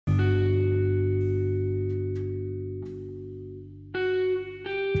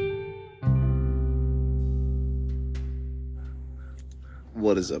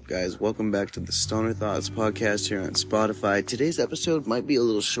What is up, guys? Welcome back to the Stoner Thoughts podcast here on Spotify. Today's episode might be a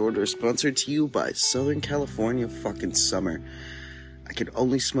little shorter, sponsored to you by Southern California fucking summer. I can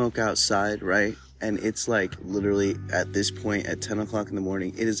only smoke outside, right? And it's like literally at this point at 10 o'clock in the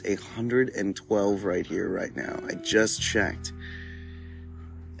morning, it is 112 right here right now. I just checked.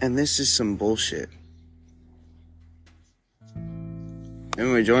 And this is some bullshit.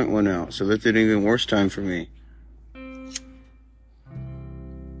 And my joint went out, so that's an even worse time for me.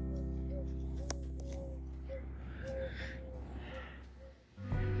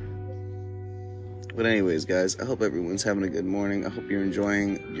 But anyways, guys, I hope everyone's having a good morning. I hope you're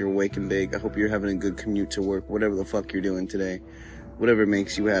enjoying your wake and bake. I hope you're having a good commute to work, whatever the fuck you're doing today. Whatever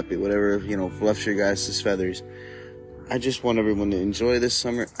makes you happy, whatever, fluffs your guys' feathers. I just want everyone to enjoy this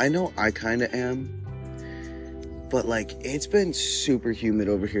summer. I know I kind of am. But, it's been super humid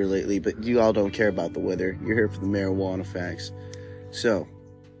over here lately, but you all don't care about the weather. You're here for the marijuana facts. So,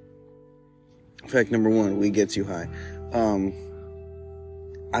 fact number one, weed gets you high.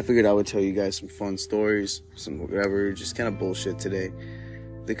 I figured I would tell you guys some fun stories, some whatever, just kind of bullshit today,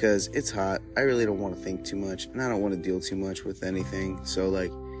 because it's hot. I really don't want to think too much, and I don't want to deal too much with anything. So, I'm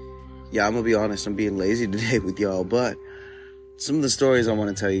going to be honest, I'm being lazy today with y'all, but some of the stories I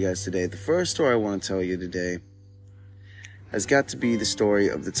want to tell you guys today. The first story I want to tell you today has got to be the story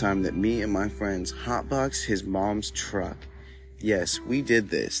of the time that me and my friends hotboxed his mom's truck. Yes, we did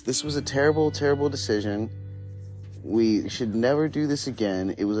this. This was a terrible, terrible decision. We should never do this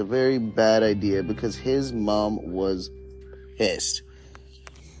again. It was a very bad idea because his mom was pissed.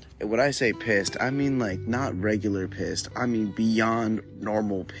 And when I say pissed, I mean not regular pissed. I mean beyond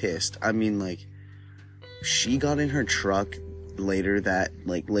normal pissed. I mean she got in her truck later in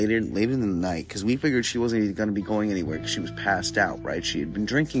the night, because we figured she wasn't even going to be going anywhere because she was passed out, right? She had been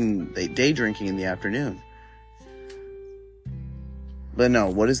day drinking in the afternoon. But no,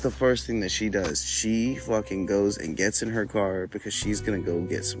 what is the first thing that she does? She fucking goes and gets in her car because she's gonna go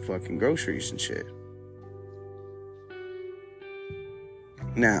get some fucking groceries and shit.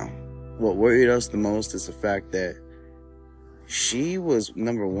 Now, what worried us the most is the fact that she was,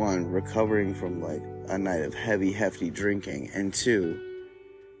 number one, recovering from a night of heavy, hefty drinking, and two,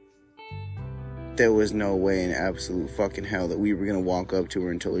 there was no way in absolute fucking hell that we were gonna walk up to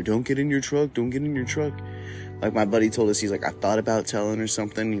her and tell her, don't get in your truck, don't get in your truck. My buddy told us, he's like, I thought about telling her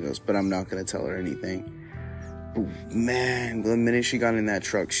something. He goes, but I'm not going to tell her anything. But man, the minute she got in that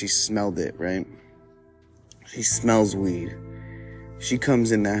truck, she smelled it, right? She smells weed. She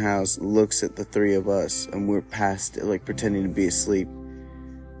comes in the house, looks at the three of us, and we're past it, pretending to be asleep.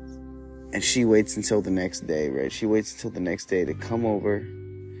 And she waits until the next day, right? She waits until the next day to come over,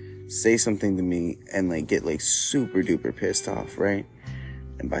 say something to me, and, get, super duper pissed off, right?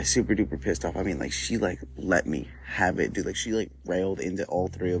 And by super duper pissed off, I mean, she, let me have it, dude. She, railed into all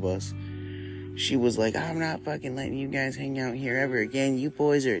three of us. She was like, I'm not fucking letting you guys hang out here ever again. You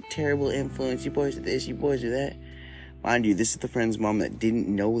boys are a terrible influence. You boys are this, you boys are that. Mind you, this is the friend's mom that didn't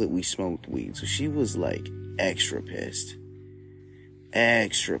know that we smoked weed. So she was, extra pissed.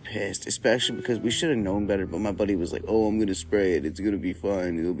 Extra pissed. Especially because we should have known better. But my buddy was like, oh, I'm going to spray it. It's going to be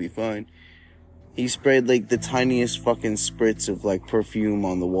fine. It'll be fine. He sprayed, the tiniest fucking spritz of, perfume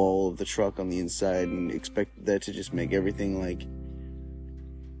on the wall of the truck on the inside and expected that to just make everything,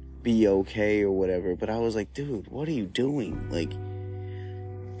 be okay or whatever. But I was like, dude, what are you doing?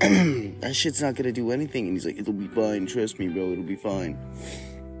 That shit's not gonna do anything. And he's like, it'll be fine. Trust me, bro. It'll be fine.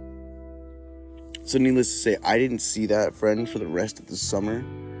 So needless to say, I didn't see that friend for the rest of the summer.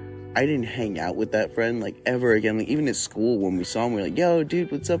 I didn't hang out with that friend, ever again. Even at school, when we saw him, we were like, yo,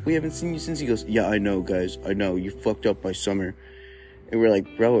 dude, what's up? We haven't seen you since. He goes, yeah, I know, guys. I know. You fucked up my summer. And we're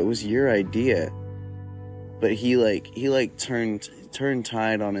like, bro, it was your idea. But he turned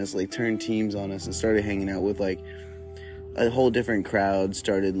tide on us, turned teams on us and started hanging out with, a whole different crowd.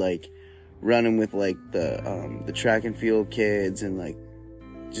 Started, running with, the track and field kids and,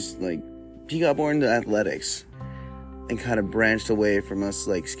 he got more into athletics. And kind of branched away from us,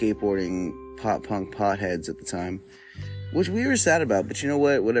 skateboarding pop punk potheads at the time. Which we were sad about, but you know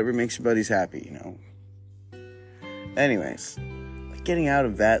what? Whatever makes your buddies happy, Anyways, getting out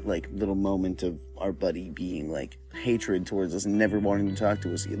of that, little moment of our buddy being, hatred towards us and never wanting to talk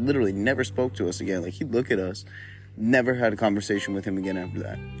to us. He literally never spoke to us again. He'd look at us, never had a conversation with him again after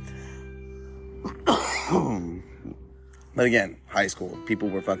that. But again, high school. People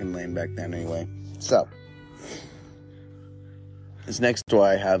were fucking lame back then anyway. So, this next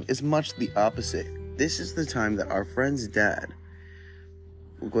story I have is much the opposite. This is the time that our friend's dad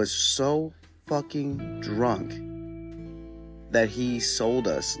was so fucking drunk that he sold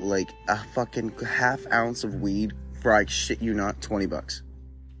us a fucking half ounce of weed for, I shit you not, $20.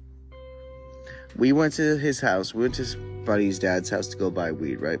 We went to his house. We went to his buddy's dad's house to go buy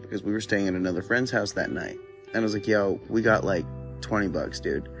weed, right? Because we were staying at another friend's house that night. And I was like, yo, we got like $20,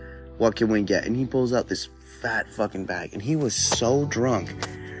 dude. What can we get? And he pulls out this fat fucking bag. And he was so drunk.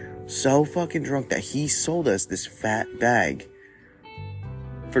 So fucking drunk that he sold us this fat bag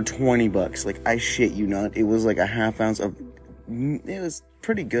for $20. Like, I shit you not. It was like a half ounce of... It was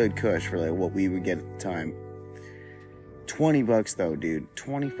pretty good kush for like what we would get at the time. $20 though, dude.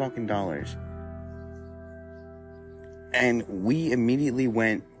 $20 fucking dollars. And we immediately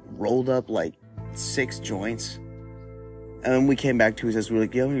rolled up like 6 joints. And then we came back to his house. We were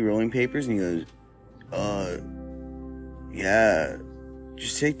like, yo, any rolling papers? And he goes, yeah.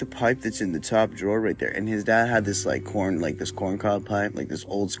 Just take the pipe that's in the top drawer right there. And his dad had this this corncob pipe, like this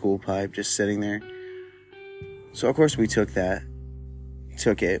old school pipe just sitting there. So of course we took that.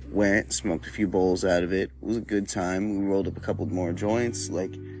 Took it, went, smoked a few bowls out of it. It was a good time. We rolled up a couple more joints.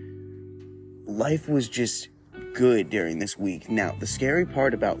 Like, life was just good during this week. Now, the scary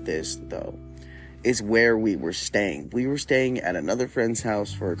part about this, though, is where we were staying. We were staying at another friend's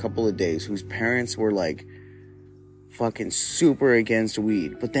house for a couple of days whose parents were, like, fucking super against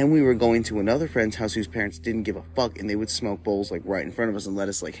weed. But then we were going to another friend's house whose parents didn't give a fuck, and they would smoke bowls, like, right in front of us and let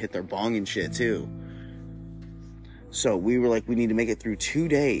us, like, hit their bong and shit, too. So we were like, we need to make it through 2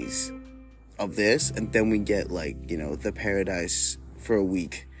 days of this, and then we get, like, you know, the paradise for a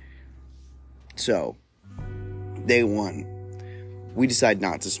week. So, day 1, we decide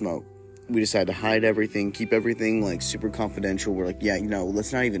not to smoke. We decide to hide everything, keep everything, like, super confidential. We're like, yeah, you know,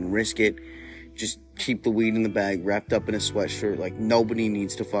 let's not even risk it. Just keep the weed in the bag, wrapped up in a sweatshirt. Like, nobody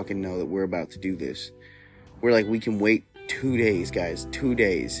needs to fucking know that we're about to do this. We're like, we can wait 2 days, guys, 2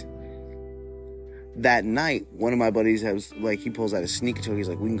 days. That night, one of my buddies has, like, he pulls out a sneaker tool. He's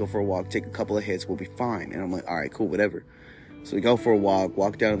like, we can go for a walk, take a couple of hits, we'll be fine. And I'm like, all right, cool, whatever. So we go for a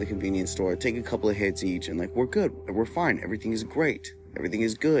walk down to the convenience store, take a couple of hits each, and, like, we're good. We're fine. Everything is great. Everything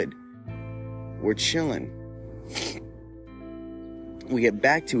is good. We're chilling. We get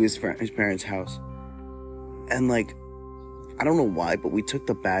back to his parents' house. And, like, I don't know why, but we took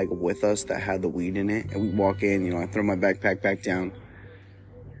the bag with us that had the weed in it. And we walk in, you know, I throw my backpack back down.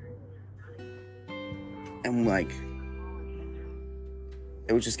 And, like,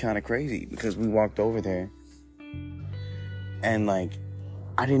 it was just kind of crazy because we walked over there and, like,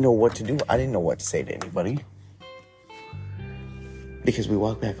 I didn't know what to do. I didn't know what to say to anybody because we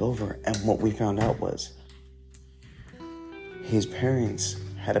walked back over, and what we found out was his parents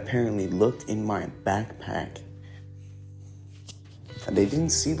had apparently looked in my backpack and they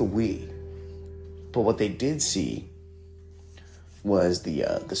didn't see the weed, but what they did see was the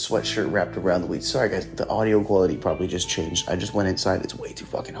sweatshirt wrapped around the weed. Sorry guys, the audio quality probably just changed. I just went inside. It's way too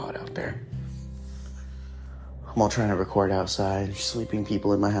fucking hot out there. I'm all trying to record outside. Sleeping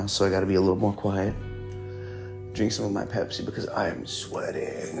people in my house, so I gotta be a little more quiet. Drink some of my Pepsi because I am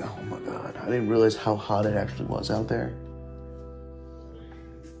sweating. Oh my god. I didn't realize how hot it actually was out there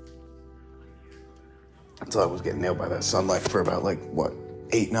until I was getting nailed by that sunlight for about, like, what,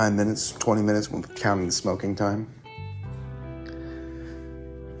 8-9 minutes, 20 minutes when counting the smoking time.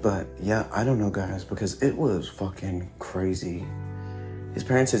 But, yeah, I don't know, guys, because it was fucking crazy. His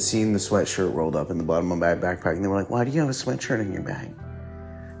parents had seen the sweatshirt rolled up in the bottom of my backpack, and they were like, why do you have a sweatshirt in your bag?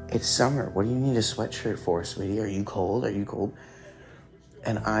 It's summer. What do you need a sweatshirt for, sweetie? Are you cold? Are you cold?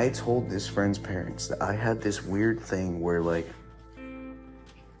 And I told this friend's parents that I had this weird thing where, like,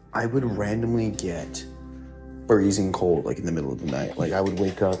 I would randomly get freezing cold, like, in the middle of the night. Like, I would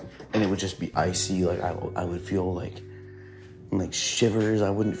wake up, and it would just be icy. Like, I would feel, like shivers. I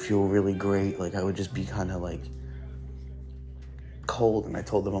wouldn't feel really great. Like, I would just be kind of, like, cold. And I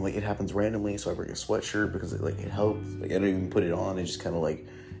told them, I'm like, it happens randomly, so I bring a sweatshirt because it helps. Like, I don't even put it on. I just kind of, like,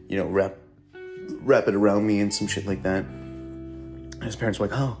 you know, wrap it around me and some shit like that. And his parents were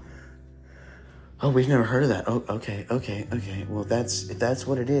like, oh, we've never heard of that. Oh, okay. Well, if that's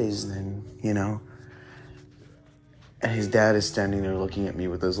what it is, then, you know. And his dad is standing there looking at me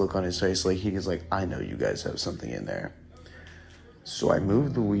with this look on his face, like, he's like, I know you guys have something in there. So I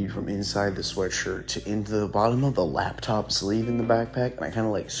moved the weed from inside the sweatshirt to into the bottom of the laptop sleeve in the backpack, and I kind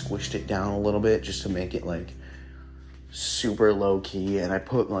of, like, squished it down a little bit just to make it, like, super low key, and I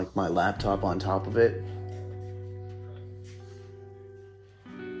put, like, my laptop on top of it.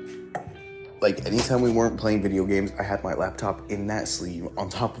 Like, anytime we weren't playing video games, I had my laptop in that sleeve on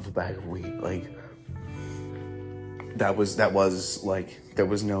top of a bag of weed. Like, that was like, there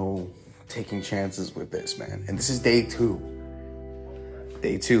was no taking chances with this, man. And this is day 2.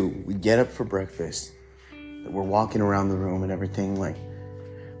 Day 2, we get up for breakfast. We're walking around the room and everything, like,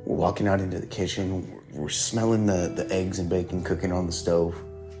 we're walking out into the kitchen. We're smelling the eggs and bacon cooking on the stove.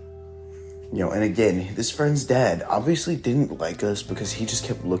 And again, this friend's dad obviously didn't like us because he just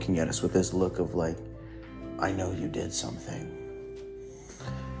kept looking at us with this look of like, I know you did something.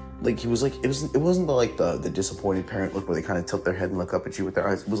 Like, he was like, it wasn't like the disappointed parent look where they kind of tilt their head and look up at you with their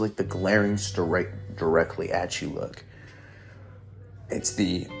eyes. It was like the glaring directly at you look. It's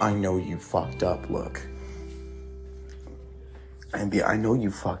the, I know you fucked up look. And the I know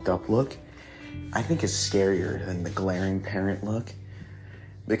you fucked up look, I think is scarier than the glaring parent look.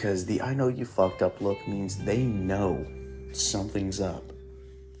 Because the I know you fucked up look means they know something's up.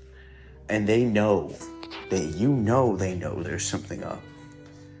 And they know that they know there's something up.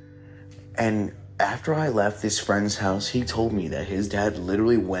 And after I left this friend's house, he told me that his dad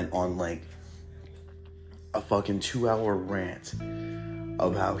literally went on like a fucking 2-hour rant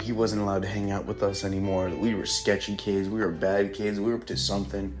of how he wasn't allowed to hang out with us anymore, that we were sketchy kids, we were bad kids, we were up to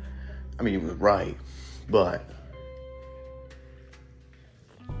something. I mean, he was right, but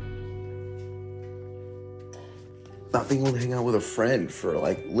not being able to hang out with a friend for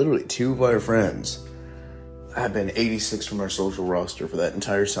like literally 2 of our friends. I had been 86 from our social roster for that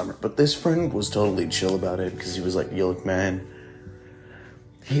entire summer, but this friend was totally chill about it because he was like, yo, look, man,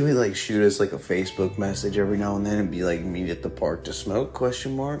 he would like shoot us like a Facebook message every now and then and be like, meet at the park to smoke, ?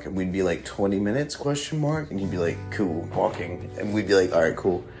 And we'd be like 20 minutes, ? And he'd be like, cool, walking. And we'd be like, all right,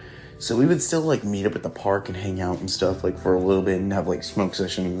 cool. So we would still like meet up at the park and hang out and stuff like for a little bit and have like smoke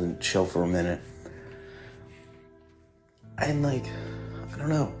sessions and chill for a minute. And like, I don't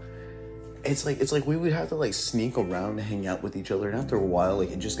know. It's like we would have to like sneak around and hang out with each other. And after a while,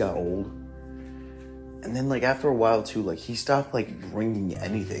 like it just got old. And then like after a while too, like he stopped like bringing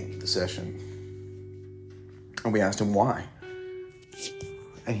anything to the session. And we asked him why.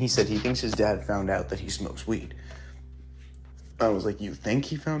 And he said he thinks his dad found out that he smokes weed. I was like, you think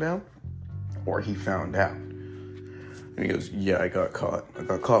he found out? Or he found out? And he goes, yeah, I got caught. I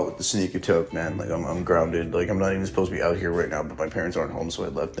got caught with the sneaker toke, man. Like, I'm grounded. Like, I'm not even supposed to be out here right now, but my parents aren't home, so I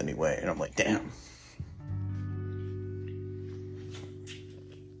left anyway. And I'm like, damn.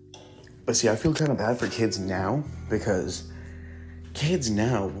 But see, I feel kind of bad for kids now, because kids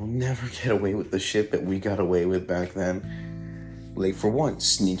now will never get away with the shit that we got away with back then. Like, for one,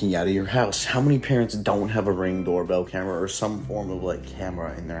 sneaking out of your house. How many parents don't have a Ring doorbell camera or some form of, like,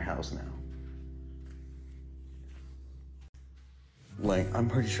 camera in their house now? Like, I'm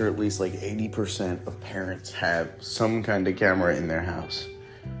pretty sure at least, like, 80% of parents have some kind of camera in their house.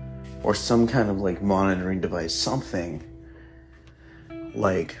 Or some kind of, like, monitoring device. Something.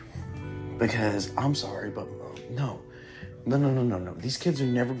 Like, because, I'm sorry, but no. No. These kids are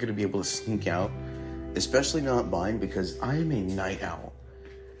never going to be able to sneak out. Especially not mine, because I am a night owl.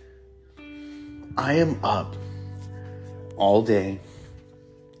 I am up all day,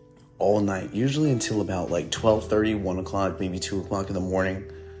 all night, usually until about like 12:30, 1 o'clock, maybe 2 o'clock in the morning.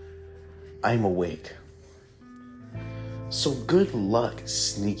 I'm awake. So good luck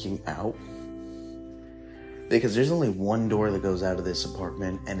sneaking out. Because there's only one door that goes out of this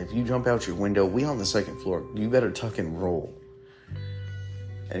apartment, and if you jump out your window, we on the 2nd floor, you better tuck and roll.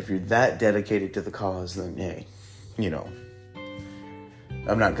 And if you're that dedicated to the cause, then hey,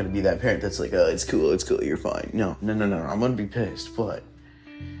 I'm not going to be that parent that's like, oh, it's cool, you're fine. No, I'm going to be pissed, but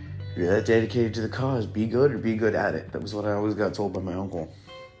if you're that dedicated to the cause, be good or be good at it. That was what I always got told by my uncle.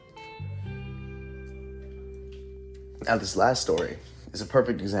 Now, this last story is a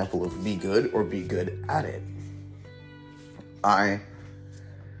perfect example of be good or be good at it. I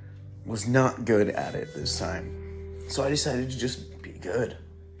was not good at it this time, so I decided to just be good.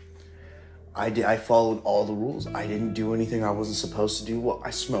 I followed all the rules. I didn't do anything I wasn't supposed to do. Well,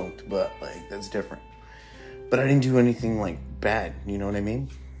 I smoked, but, like, that's different. But I didn't do anything, like, bad, you know what I mean?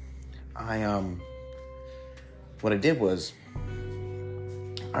 What I did was,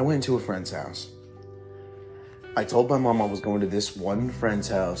 I went to a friend's house. I told my mom I was going to this one friend's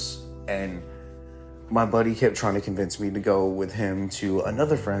house, and my buddy kept trying to convince me to go with him to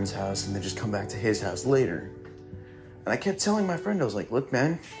another friend's house and then just come back to his house later. And I kept telling my friend, I was like, look,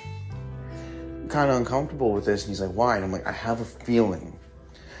 man, kind of uncomfortable with this. And he's like, why? And I'm like, I have a feeling.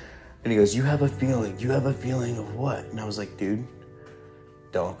 And he goes, you have a feeling of what? And I was like, dude,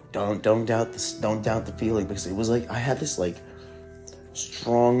 don't doubt this, don't doubt the feeling, because it was like I had this like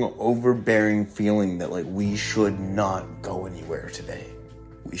strong overbearing feeling that like we should not go anywhere today.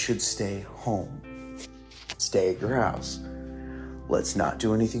 We should stay home, stay at your house. Let's not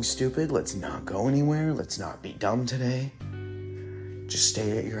do anything stupid. Let's not go anywhere. Let's not be dumb today. Just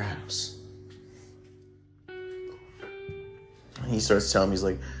stay at your house. He starts telling me, he's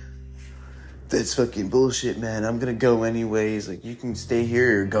like, that's fucking bullshit, man. I'm gonna go anyways. Like, you can stay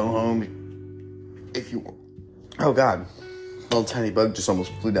here or go home if you want. Oh, God. little tiny bug just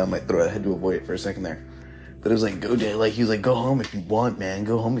almost flew down my throat. I had to avoid it for a second there. But it was like, go day. Like, he was like, go home if you want, man.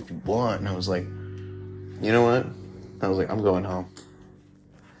 Go home if you want. And I was like, you know what? I was like, I'm going home.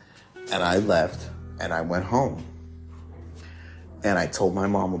 And I left and I went home. And I told my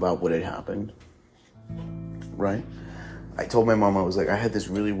mom about what had happened. Right? I told my mom, I was like, I had this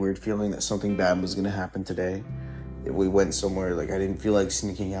really weird feeling that something bad was going to happen today. If we went somewhere, like, I didn't feel like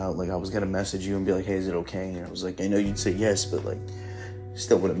sneaking out. Like, I was going to message you and be like, hey, is it okay? And I was like, I know you'd say yes, but, like,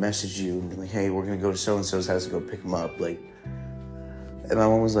 still would have messaged you and be like, hey, we're going to go to so-and-so's house to go pick him up. Like, and my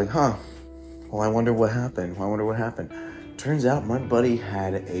mom was like, huh, well, I wonder what happened. Turns out my buddy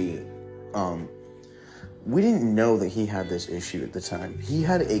had we didn't know that he had this issue at the time. He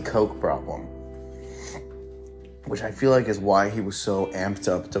had a coke problem, which I feel like is why he was so amped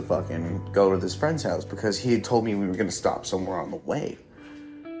up to fucking go to this friend's house, because he had told me we were going to stop somewhere on the way.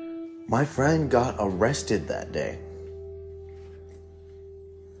 My friend got arrested that day.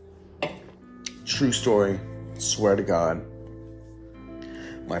 True story. Swear to God.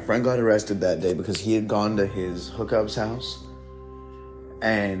 My friend got arrested that day because he had gone to his hookup's house.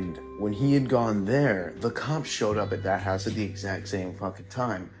 And when he had gone there, the cops showed up at that house at the exact same fucking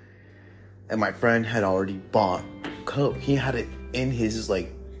time. And my friend had already bought coke. He had it in his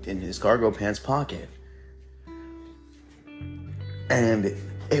cargo pants pocket. And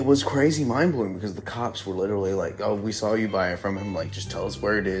it was crazy mind-blowing because the cops were literally like, oh, we saw you buy it from him. Like, just tell us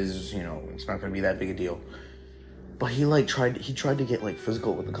where it is. You know, it's not going to be that big a deal. But he tried to get like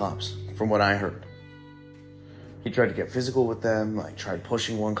physical with the cops, from what I heard. He tried to get physical with them, like tried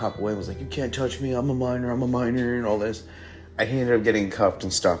pushing one cop away, was like, you can't touch me, I'm a minor, and all this. And he ended up getting cuffed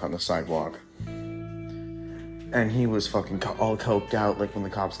and stuck on the sidewalk. And he was fucking all coked out, like when the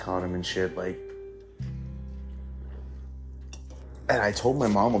cops caught him and shit, like. And I told my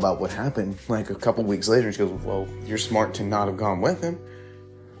mom about what happened, like a couple weeks later, and she goes, well, you're smart to not have gone with him.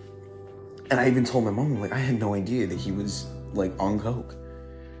 And I even told my mom, like, I had no idea that he was, like, on coke.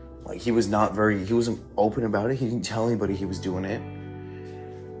 Like, he wasn't open about it. He didn't tell anybody he was doing it.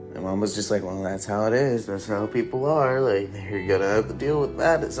 And Mom was just like, well, that's how it is. That's how people are. Like, you're gonna have to deal with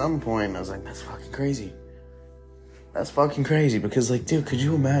that at some point. And I was like, that's fucking crazy. That's fucking crazy. Because, like, dude, could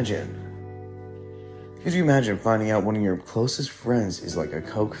you imagine finding out one of your closest friends is, like, a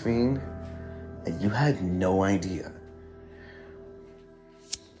coke fiend and you had no idea?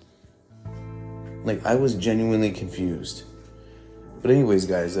 Like, I was genuinely confused. But anyways,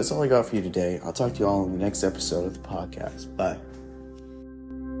 guys, that's all I got for you today. I'll talk to you all in the next episode of the podcast. Bye.